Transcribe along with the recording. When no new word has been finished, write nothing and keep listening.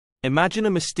Imagine a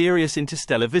mysterious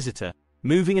interstellar visitor,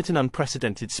 moving at an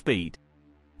unprecedented speed,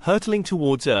 hurtling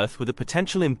towards Earth with a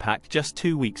potential impact just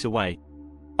 2 weeks away.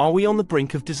 Are we on the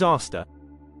brink of disaster?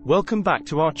 Welcome back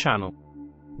to our channel,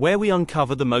 where we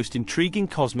uncover the most intriguing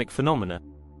cosmic phenomena.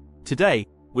 Today,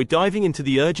 we're diving into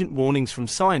the urgent warnings from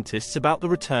scientists about the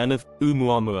return of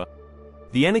Oumuamua,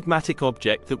 the enigmatic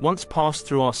object that once passed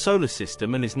through our solar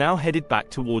system and is now headed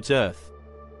back towards Earth.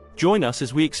 Join us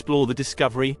as we explore the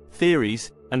discovery,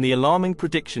 theories, and the alarming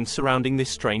predictions surrounding this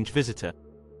strange visitor.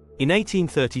 In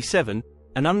 1837,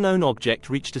 an unknown object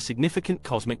reached a significant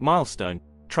cosmic milestone,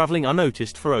 traveling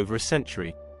unnoticed for over a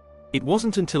century. It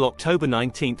wasn't until October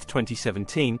 19,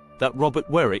 2017, that Robert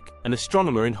Werrick, an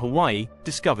astronomer in Hawaii,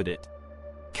 discovered it.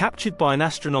 Captured by an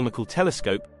astronomical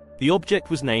telescope, the object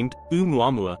was named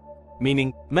Oumuamua,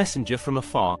 meaning messenger from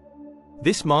afar.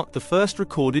 This marked the first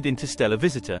recorded interstellar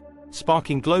visitor,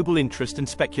 sparking global interest and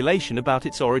speculation about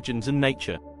its origins and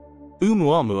nature.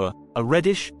 Oumuamua, a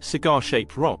reddish,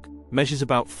 cigar-shaped rock, measures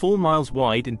about 4 miles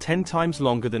wide and 10 times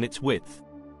longer than its width.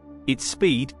 Its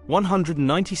speed,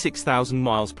 196,000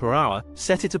 miles per hour,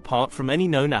 set it apart from any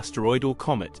known asteroid or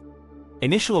comet.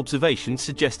 Initial observations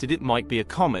suggested it might be a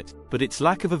comet, but its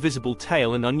lack of a visible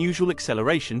tail and unusual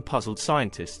acceleration puzzled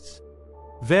scientists.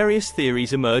 Various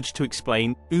theories emerged to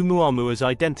explain Oumuamua's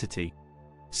identity.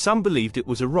 Some believed it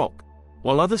was a rock,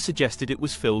 while others suggested it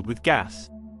was filled with gas.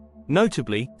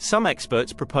 Notably, some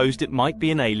experts proposed it might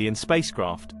be an alien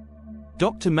spacecraft.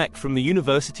 Dr. Mech from the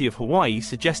University of Hawaii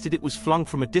suggested it was flung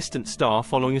from a distant star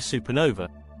following a supernova.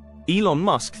 Elon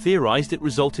Musk theorized it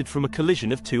resulted from a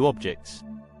collision of two objects.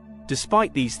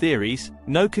 Despite these theories,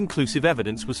 no conclusive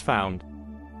evidence was found.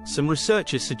 Some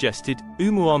researchers suggested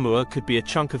Oumuamua could be a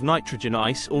chunk of nitrogen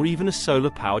ice or even a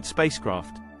solar-powered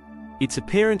spacecraft. Its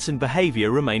appearance and behavior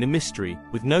remain a mystery,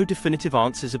 with no definitive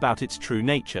answers about its true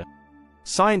nature.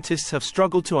 Scientists have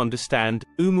struggled to understand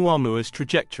Oumuamua's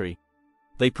trajectory.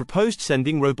 They proposed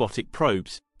sending robotic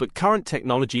probes, but current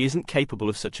technology isn't capable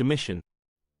of such a mission.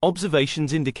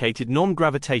 Observations indicated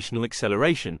non-gravitational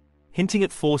acceleration, hinting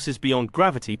at forces beyond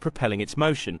gravity propelling its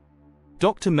motion.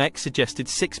 Dr. Mech suggested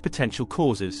 6 potential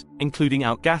causes, including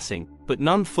outgassing, but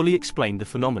none fully explained the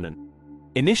phenomenon.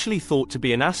 Initially thought to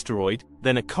be an asteroid,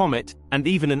 then a comet, and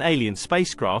even an alien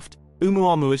spacecraft,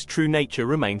 Oumuamua's true nature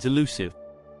remains elusive.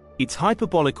 Its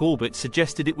hyperbolic orbit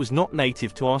suggested it was not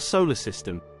native to our solar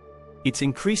system. Its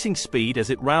increasing speed as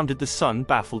it rounded the sun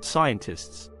baffled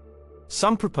scientists.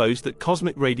 Some proposed that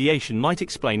cosmic radiation might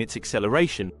explain its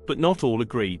acceleration, but not all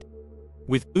agreed.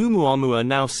 With Oumuamua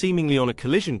now seemingly on a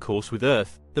collision course with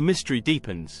Earth, the mystery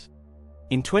deepens.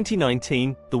 In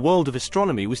 2019, the world of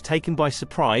astronomy was taken by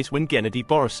surprise when Gennady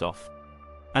Borisov,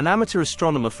 an amateur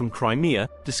astronomer from Crimea,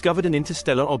 discovered an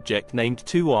interstellar object named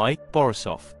 2I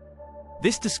Borisov.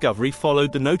 This discovery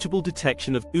followed the notable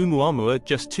detection of Oumuamua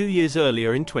just 2 years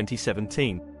earlier in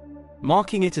 2017,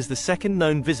 marking it as the second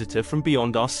known visitor from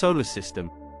beyond our solar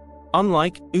system.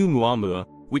 Unlike Oumuamua,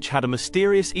 which had a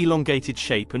mysterious elongated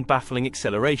shape and baffling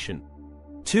acceleration,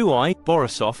 2I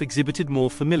Borisov exhibited more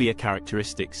familiar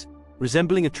characteristics,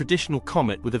 resembling a traditional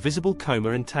comet with a visible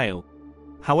coma and tail.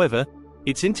 However,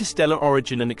 its interstellar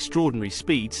origin and extraordinary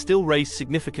speed still raised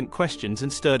significant questions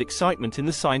and stirred excitement in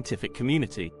the scientific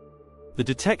community. The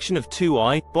detection of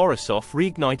 2I Borisov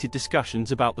reignited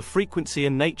discussions about the frequency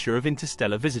and nature of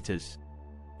interstellar visitors.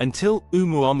 Until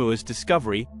Oumuamua's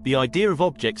discovery, the idea of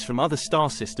objects from other star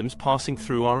systems passing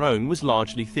through our own was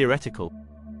largely theoretical.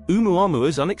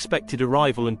 Oumuamua's unexpected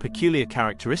arrival and peculiar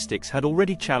characteristics had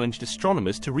already challenged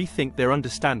astronomers to rethink their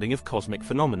understanding of cosmic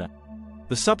phenomena.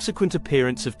 The subsequent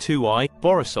appearance of 2I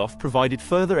Borisov provided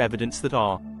further evidence that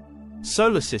our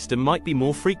solar system might be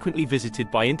more frequently visited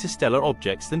by interstellar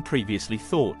objects than previously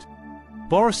thought.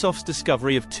 Borisov's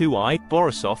discovery of 2I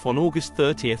Borisov on August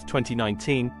 30,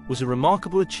 2019, was a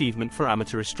remarkable achievement for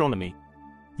amateur astronomy.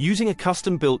 Using a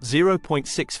custom-built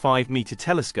 0.65-meter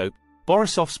telescope,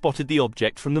 Borisov spotted the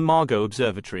object from the Margot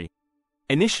Observatory.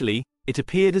 Initially, it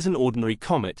appeared as an ordinary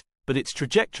comet, but its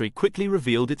trajectory quickly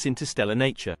revealed its interstellar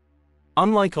nature.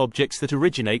 Unlike objects that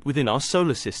originate within our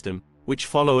solar system, which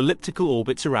follow elliptical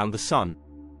orbits around the Sun,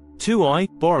 2I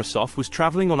Borisov was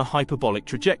traveling on a hyperbolic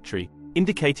trajectory,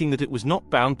 indicating that it was not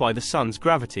bound by the Sun's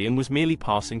gravity and was merely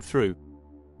passing through.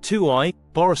 2I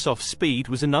Borisov's speed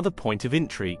was another point of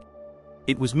intrigue.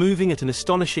 It was moving at an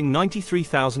astonishing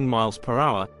 93,000 miles per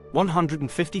hour,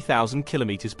 150,000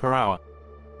 kilometers per hour,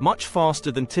 much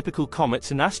faster than typical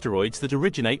comets and asteroids that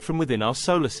originate from within our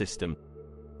solar system.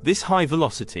 This high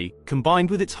velocity, combined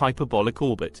with its hyperbolic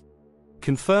orbit,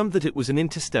 confirmed that it was an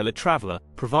interstellar traveler,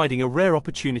 providing a rare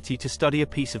opportunity to study a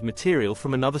piece of material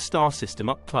from another star system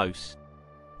up close.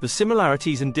 The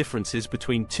similarities and differences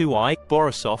between 2I,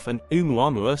 Borisov and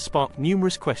Oumuamua sparked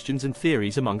numerous questions and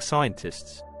theories among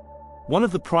scientists. One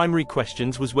of the primary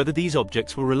questions was whether these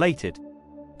objects were related.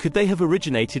 Could they have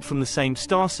originated from the same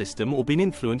star system or been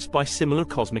influenced by similar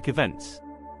cosmic events?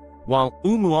 While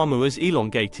Oumuamua's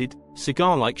elongated,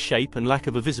 cigar-like shape and lack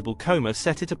of a visible coma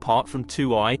set it apart from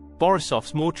 2I,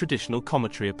 Borisov's more traditional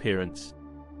cometary appearance.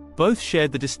 Both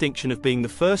shared the distinction of being the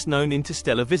first known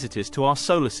interstellar visitors to our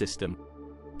solar system.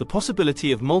 The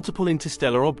possibility of multiple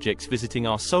interstellar objects visiting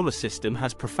our solar system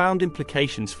has profound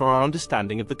implications for our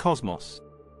understanding of the cosmos.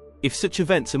 If such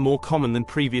events are more common than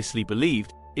previously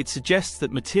believed, it suggests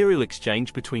that material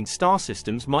exchange between star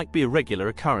systems might be a regular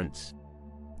occurrence.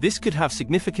 This could have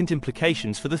significant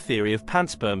implications for the theory of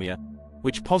panspermia,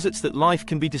 which posits that life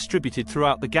can be distributed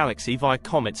throughout the galaxy via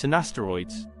comets and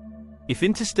asteroids. If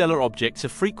interstellar objects are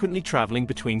frequently traveling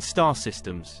between star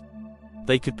systems,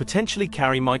 they could potentially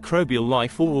carry microbial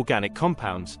life or organic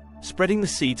compounds, spreading the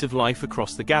seeds of life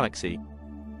across the galaxy.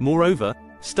 Moreover,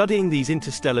 studying these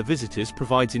interstellar visitors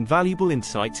provides invaluable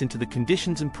insights into the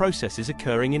conditions and processes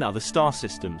occurring in other star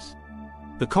systems.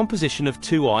 The composition of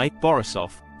 2I,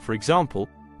 Borisov, for example,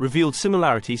 revealed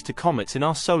similarities to comets in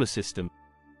our solar system,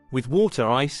 with water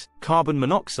ice, carbon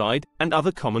monoxide, and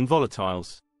other common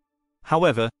volatiles.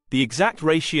 However, the exact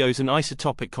ratios and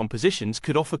isotopic compositions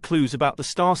could offer clues about the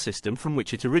star system from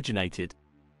which it originated,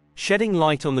 shedding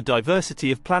light on the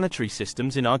diversity of planetary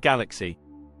systems in our galaxy.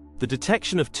 The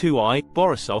detection of 2I,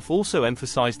 Borisov also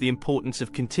emphasized the importance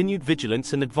of continued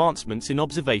vigilance and advancements in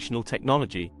observational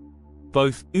technology.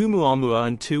 Both Oumuamua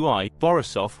and 2I,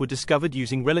 Borisov were discovered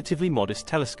using relatively modest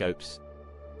telescopes,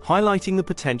 highlighting the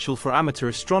potential for amateur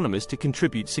astronomers to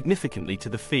contribute significantly to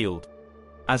the field.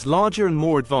 As larger and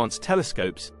more advanced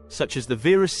telescopes, such as the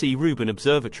Vera C. Rubin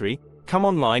Observatory, come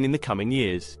online in the coming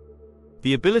years,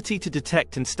 the ability to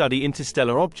detect and study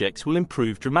interstellar objects will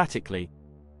improve dramatically.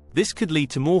 This could lead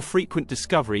to more frequent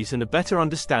discoveries and a better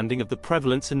understanding of the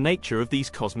prevalence and nature of these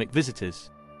cosmic visitors.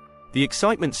 The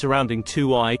excitement surrounding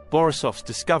 2I, Borisov's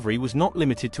discovery was not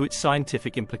limited to its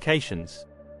scientific implications.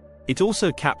 It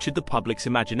also captured the public's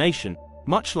imagination,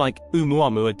 much like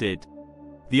Oumuamua did.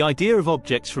 The idea of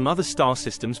objects from other star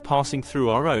systems passing through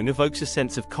our own evokes a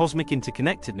sense of cosmic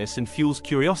interconnectedness and fuels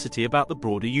curiosity about the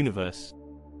broader universe.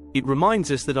 It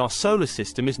reminds us that our solar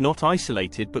system is not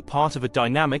isolated but part of a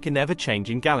dynamic and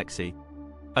ever-changing galaxy.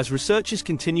 As researchers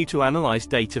continue to analyze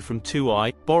data from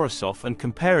 2I, Borisov and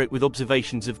compare it with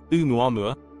observations of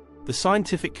Oumuamua, the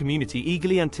scientific community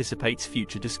eagerly anticipates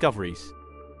future discoveries.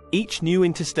 Each new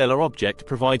interstellar object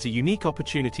provides a unique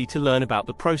opportunity to learn about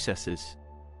the processes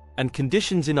and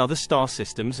conditions in other star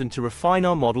systems and to refine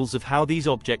our models of how these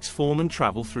objects form and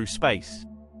travel through space.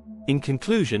 In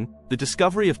conclusion, the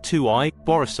discovery of 2I,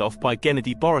 Borisov by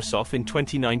Gennady Borisov in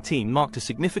 2019 marked a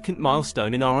significant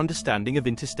milestone in our understanding of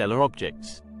interstellar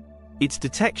objects. Its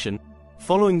detection,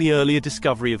 following the earlier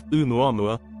discovery of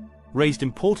Oumuamua, raised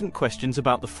important questions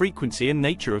about the frequency and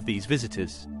nature of these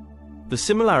visitors. The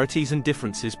similarities and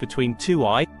differences between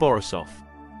 2I, Borisov,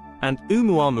 and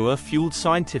Oumuamua fueled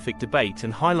scientific debate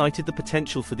and highlighted the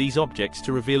potential for these objects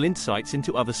to reveal insights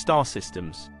into other star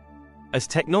systems. As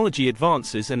technology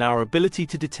advances and our ability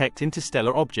to detect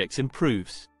interstellar objects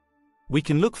improves, we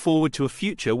can look forward to a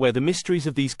future where the mysteries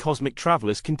of these cosmic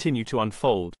travelers continue to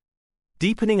unfold,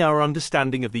 deepening our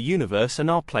understanding of the universe and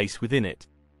our place within it.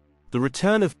 The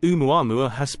return of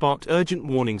Oumuamua has sparked urgent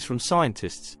warnings from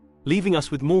scientists, leaving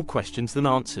us with more questions than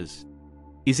answers.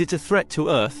 Is it a threat to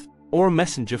Earth, or a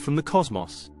messenger from the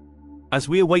cosmos? As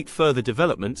we await further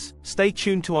developments, stay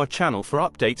tuned to our channel for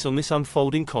updates on this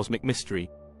unfolding cosmic mystery.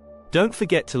 Don't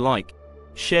forget to like,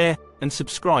 share, and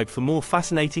subscribe for more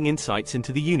fascinating insights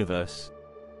into the universe.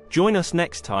 Join us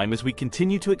next time as we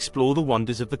continue to explore the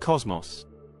wonders of the cosmos.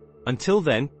 Until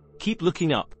then, keep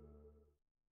looking up.